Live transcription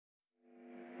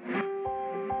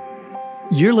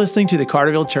You're listening to the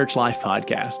Carterville Church Life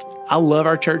Podcast. I love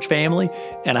our church family,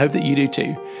 and I hope that you do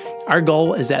too. Our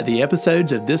goal is that the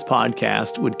episodes of this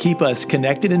podcast would keep us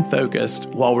connected and focused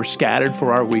while we're scattered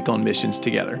for our week on missions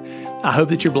together. I hope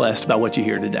that you're blessed by what you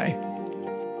hear today.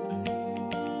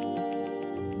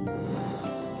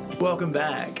 Welcome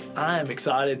back. I am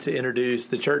excited to introduce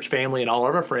the church family and all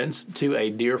of our friends to a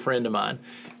dear friend of mine.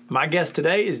 My guest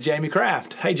today is Jamie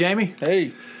Kraft. Hey, Jamie.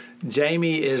 Hey.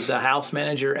 Jamie is the house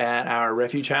manager at our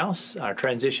refuge house, our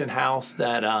transition house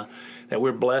that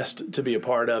we're blessed to be a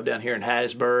part of down here in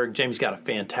Hattiesburg. Jamie's got a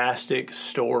fantastic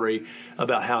story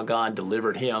about how God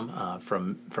delivered him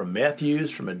from meth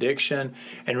use, from addiction,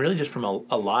 and really just from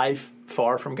a life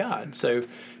far from God. So,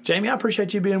 Jamie, I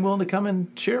appreciate you being willing to come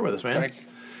and share with us, man. Thank you.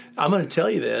 I'm going to tell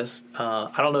you this.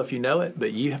 I don't know if you know it,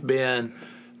 but you have been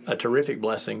a terrific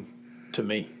blessing to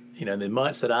me. You know, the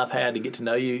months that I've had to get to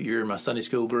know you, you're in my Sunday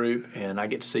school group, and I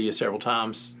get to see you several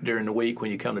times during the week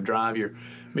when you come to drive your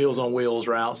Meals on Wheels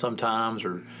route sometimes,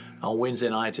 or on Wednesday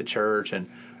nights at church. And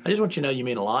I just want you to know you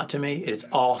mean a lot to me. It's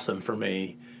awesome for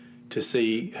me to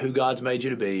see who God's made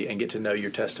you to be and get to know your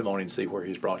testimony and see where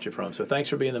He's brought you from. So thanks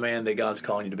for being the man that God's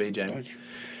calling you to be, Jamie.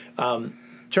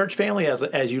 Church family,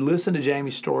 as you listen to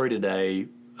Jamie's story today,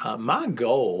 my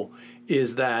goal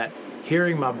is that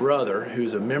hearing my brother,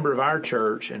 who's a member of our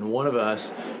church and one of us,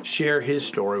 share his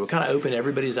story will kind of open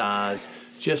everybody's eyes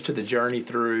just to the journey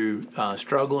through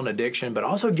struggle and addiction, but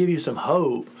also give you some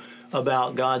hope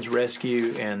about God's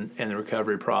rescue and the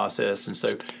recovery process. And so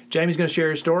Jamie's going to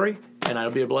share his story, and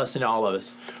it'll be a blessing to all of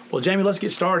us. Well, Jamie, let's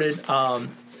get started.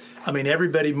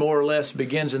 Everybody more or less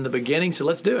begins in the beginning, so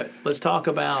let's do it. Let's talk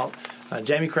about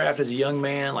Jamie Kraft as a young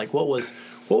man. Like, what was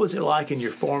it like in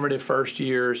your formative first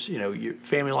years, you know, your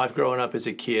family life growing up as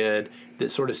a kid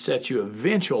that sort of set you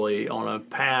eventually on a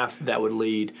path that would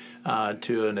lead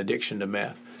to an addiction to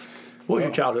meth? What was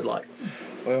your childhood like?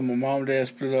 Well, my mom and dad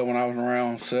split up when I was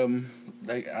around 7.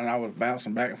 And I was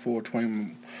bouncing back and forth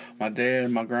between my dad,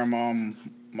 my grandma, and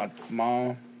my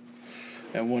mom.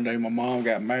 And one day my mom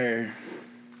got married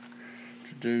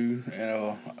to do,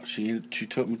 and she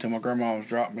took me to my grandma's,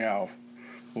 dropped me off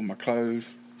with my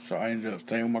clothes. So I ended up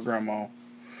staying with my grandma.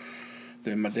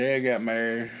 Then my dad got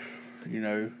married, you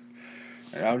know,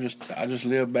 and I just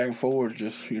lived back and forth,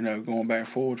 just, you know, going back and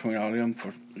forth between all them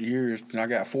for years. Then I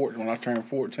got 14. When I turned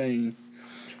 14,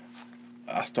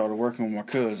 I started working with my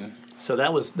cousin. So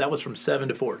that was from 7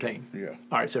 to 14. Yeah.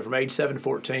 All right. So from age 7 to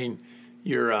 14,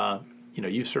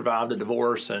 you've survived a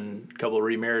divorce and a couple of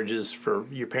remarriages for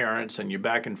your parents, and you're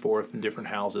back and forth in different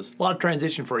houses. A lot of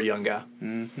transition for a young guy.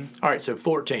 Mm-hmm. All right, so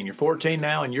 14. You're 14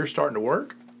 now, and you're starting to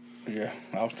work? Yeah,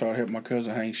 I was starting to help my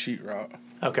cousin hang sheetrock.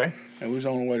 Okay. And we was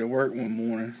on the way to work one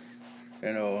morning,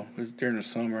 and it was during the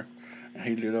summer, and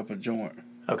he lit up a joint.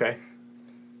 Okay.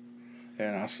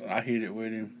 And I hit it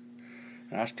with him,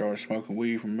 and I started smoking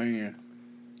weed from then.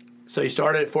 So you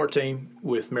started at 14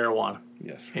 with marijuana.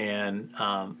 Yes, sir. And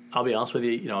I'll be honest with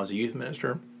you, I was a youth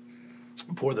minister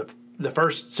for the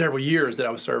first several years that I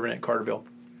was serving at Carterville.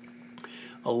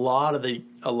 A lot of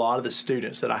the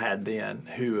students that I had then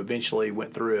who eventually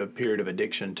went through a period of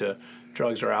addiction to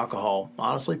drugs or alcohol,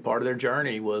 honestly, part of their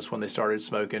journey was when they started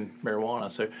smoking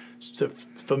marijuana. So it's a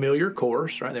familiar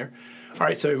course right there. All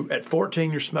right, so at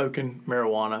 14 you're smoking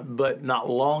marijuana, but not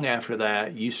long after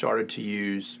that you started to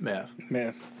use meth.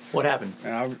 Meth. What happened?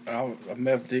 And I was a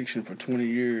meth addiction for 20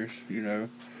 years, you know,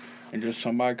 and just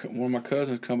one of my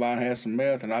cousins come by and had some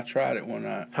meth, and I tried it one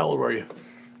night. How old were you?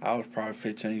 I was probably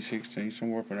 15, 16,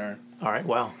 somewhere up in there. All right,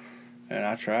 wow. And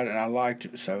I tried it, and I liked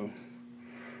it, so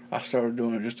I started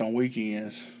doing it just on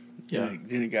weekends. Yeah.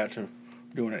 Then it got to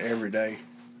doing it every day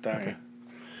thing. Okay.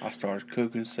 I started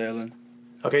cooking, selling.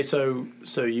 Okay, so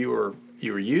you were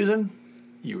using,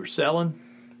 you were selling,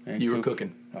 and you were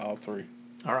cooking. All three.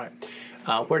 All right.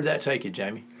 Where did that take you,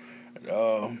 Jamie?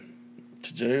 To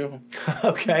jail.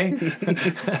 Okay.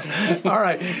 All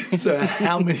right. So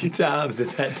how many times did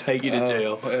that take you to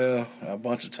jail? Well, a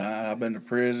bunch of times. I've been to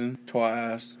prison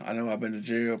twice. I know I've been to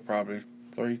jail probably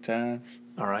 3 times.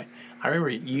 All right. I remember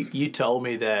you told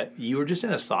me that you were just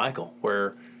in a cycle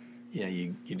where,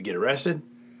 you'd get arrested,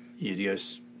 you'd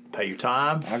just pay your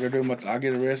time. I get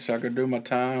arrested, I go do my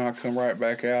time, I come right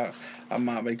back out. I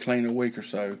might be clean a week or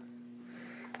so,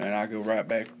 and I go right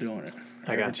back to doing it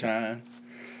every time.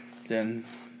 Then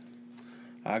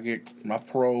I get my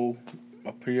parole,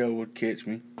 my PO would catch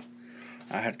me.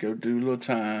 I had to go do a little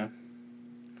time.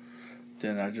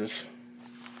 Then I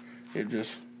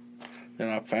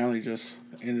finally just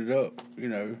ended up,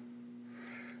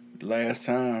 last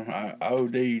time I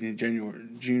OD'd in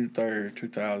June 3rd,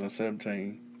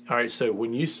 2017. All right, so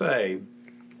when you say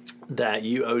that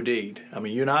you OD'd. I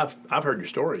mean, you and I've heard your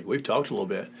story. We've talked a little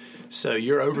bit. So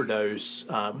your overdose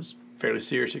was a fairly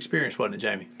serious experience, wasn't it,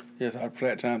 Jamie? Yes, I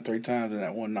flat time 3 times in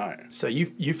that one night. So you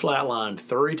flatlined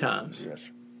 3 times. Yes.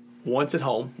 Once at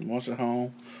home. Once at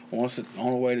home, once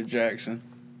on the way to Jackson,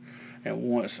 and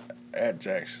once at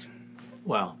Jackson.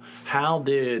 Wow. How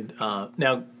did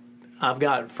now? I've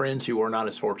got friends who are not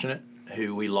as fortunate,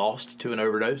 who we lost to an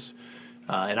overdose,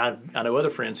 and I know other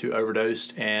friends who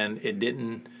overdosed and it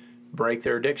didn't break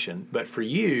their addiction. But for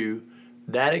you,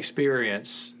 that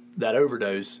experience, that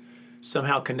overdose,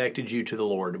 somehow connected you to the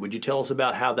Lord. Would you tell us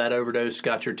about how that overdose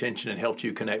got your attention and helped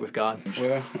you connect with God?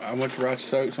 Well, I went to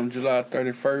Righteous Oaks on July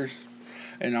 31st,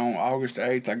 and on August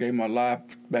 8th, I gave my life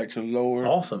back to the Lord.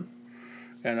 Awesome.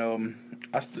 And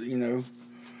I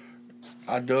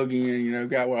dug in,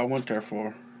 got what I went there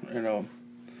for.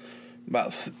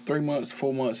 About 3 months,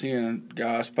 4 months in,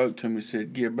 God spoke to me and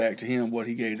said, give back to him what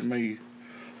he gave to me.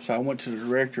 So I went to the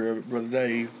director of it, Brother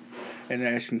Dave, and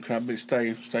asked him, can I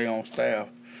stay on staff?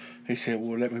 He said,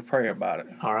 well, let me pray about it.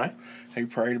 All right. He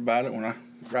prayed about it right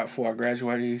before I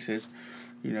graduated. He said,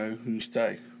 you can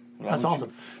stay. That's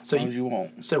awesome. As long as you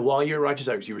want. So while you were at Righteous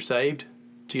Oaks, you were saved?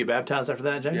 Did you get baptized after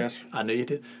that, Jamie? Yes. I knew you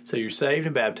did. So you're saved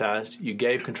and baptized. You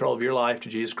gave control of your life to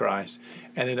Jesus Christ.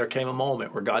 And then there came a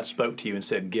moment where God spoke to you and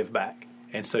said, give back.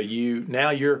 And so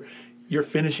you're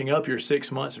finishing up your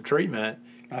 6 months of treatment,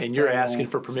 and you're asking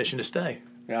for permission to stay.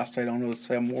 Yeah, I stayed on those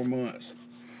 7 more months.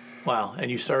 Wow. And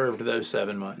you served those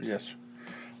 7 months. Yes.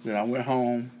 Then I went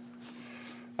home.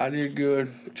 I did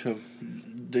good till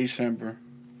December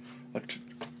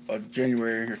of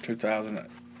January of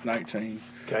 2019.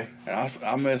 Okay. And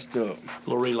I messed up. A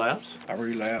little relapse? I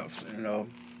relapsed.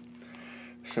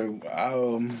 So I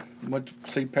went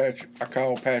to see Patrick. I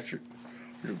called Patrick,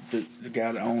 the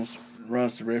guy that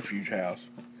runs the refuge house,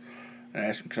 and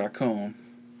asked him, could I come?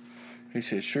 He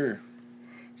said, sure.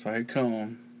 So he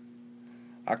come.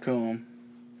 I come.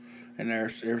 And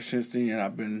ever since then,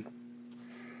 I've been.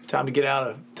 Time to get out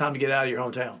of your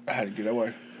hometown. I had to get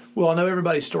away. Well, I know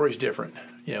everybody's story is different,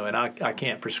 and I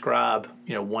can't prescribe,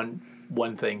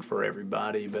 one thing for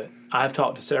everybody. But I've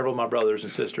talked to several of my brothers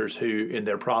and sisters who, in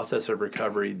their process of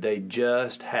recovery, they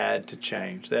just had to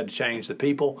change. They had to change the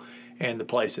people and the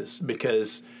places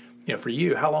because, for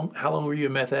you, how long were you a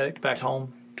meth addict back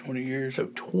home? 20 years. So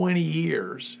 20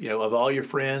 years, of all your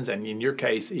friends, and in your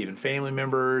case, even family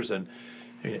members, and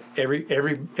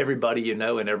everybody and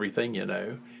everything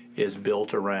is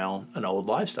built around an old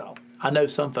lifestyle. I know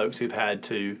some folks who've had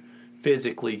to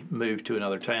physically move to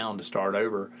another town to start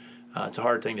over. It's a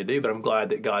hard thing to do, but I'm glad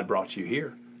that God brought you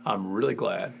here. I'm really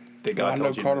glad that God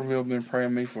told you. I know Carterville been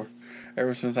praying me for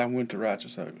ever since I went to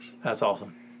Righteous Oaks. That's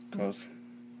awesome. Because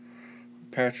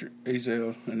Patrick,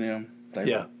 Ezel, and them,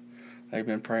 they've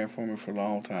been praying for me for a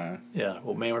long time. Yeah,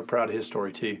 well, man, we're proud of his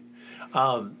story too.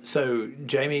 So,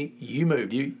 Jamie, you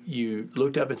moved. You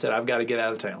looked up and said, I've got to get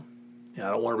out of town. I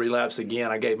don't want to relapse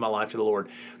again. I gave my life to the Lord.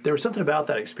 There was something about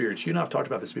that experience. You and I have talked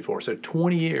about this before. So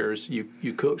 20 years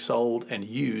you cooked, sold, and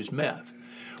used meth.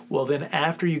 Well, then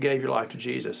after you gave your life to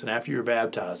Jesus and after you were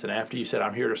baptized and after you said,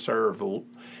 I'm here to serve,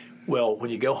 well, when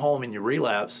you go home and you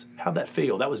relapse, how'd that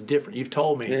feel? That was different. You've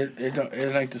told me. It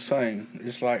ain't the same.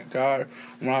 It's like God,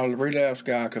 when I relapsed,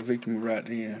 God convicted me right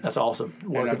then. That's awesome.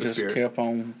 And I just kept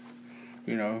on,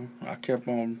 I kept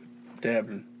on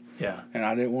dabbing. Yeah. And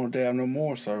I didn't want to dab no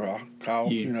more, so I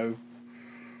called, and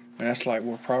that's like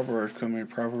where Proverbs come in,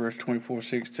 Proverbs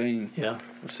 24:16. Yeah.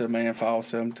 It said, man falls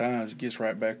 7 times, it gets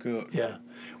right back up. Yeah.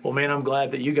 Well, man, I'm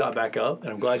glad that you got back up,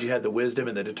 and I'm glad you had the wisdom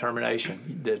and the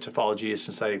determination to follow Jesus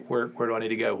and say, where do I need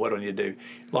to go? What do I need to do?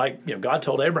 Like, God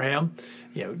told Abraham,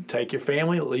 take your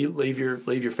family, leave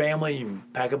your family,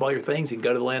 and pack up all your things and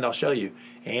go to the land I'll show you.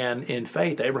 And in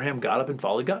faith, Abraham got up and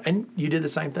followed God. And you did the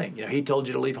same thing. He told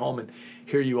you to leave home, and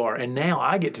here you are. And now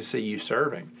I get to see you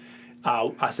serving.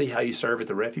 I see how you serve at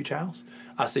the refuge house.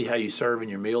 I see how you serve in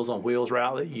your Meals on Wheels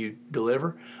route that you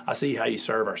deliver. I see how you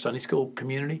serve our Sunday school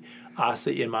community. I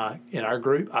see in our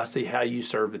group, I see how you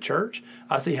serve the church.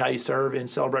 I see how you serve in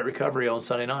Celebrate Recovery on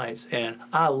Sunday nights. And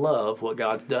I love what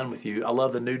God's done with you. I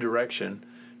love the new direction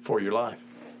for your life.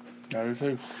 I do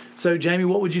too. So, Jamie,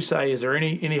 what would you say? Is there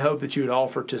any hope that you would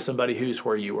offer to somebody who's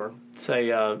where you were?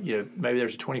 Say, maybe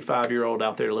there's a 25-year-old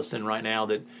out there listening right now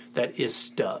that is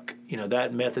stuck.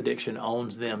 That meth addiction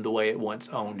owns them the way it once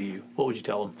owned you. What would you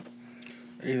tell them?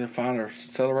 Either find a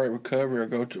Celebrate Recovery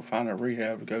or find a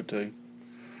rehab to go to.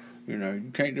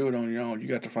 You can't do it on your own. You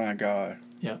got to find God.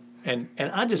 Yeah. And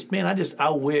I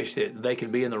wish that they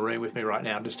could be in the room with me right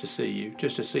now just to see you,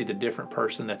 just to see the different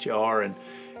person that you are. And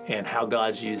and how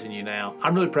God's using you now.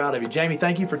 I'm really proud of you. Jamie,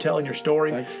 thank you for telling your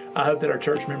story. I hope that our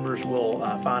church members will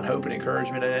find hope and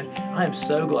encouragement in it. I am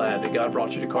so glad that God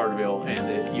brought you to Carterville and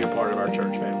that you're part of our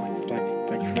church family.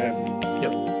 Thank you for having me.